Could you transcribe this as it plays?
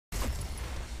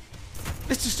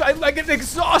just, I get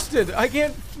exhausted. I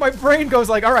can't, my brain goes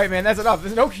like, all right, man, that's enough.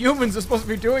 There's no humans are supposed to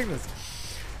be doing this.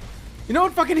 You know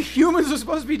what fucking humans are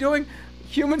supposed to be doing?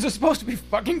 Humans are supposed to be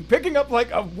fucking picking up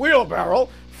like a wheelbarrow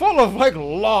full of like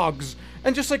logs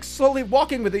and just like slowly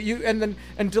walking with it,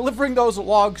 and delivering those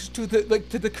logs to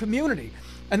the community.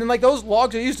 And then like those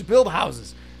logs are used to build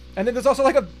houses. And then there's also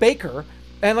like a baker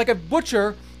and like a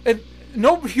butcher, and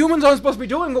no, humans aren't supposed to be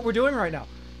doing what we're doing right now.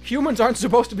 Humans aren't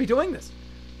supposed to be doing this.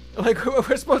 Like,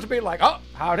 we're supposed to be like, oh,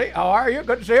 howdy, how are you?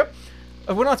 Good to see you.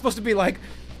 We're not supposed to be like,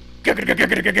 no,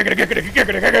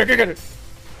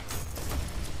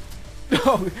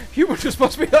 humans are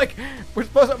supposed to be like, we're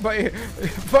supposed to be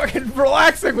fucking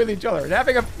relaxing with each other and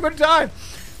having a good time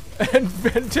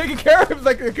and taking care of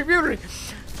like the community.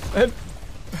 And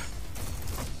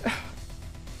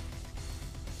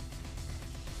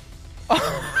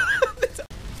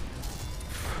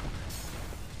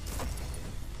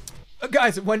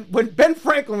guys, when Ben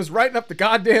Franklin was writing up the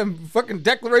goddamn fucking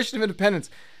Declaration of Independence,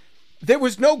 there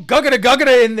was no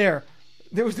guggaguggaga in there.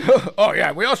 There was no, oh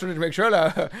yeah, we also need to make sure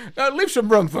to leave some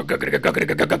room for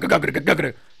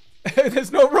guggaguggaga.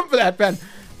 There's no room for that, Ben.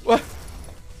 Well,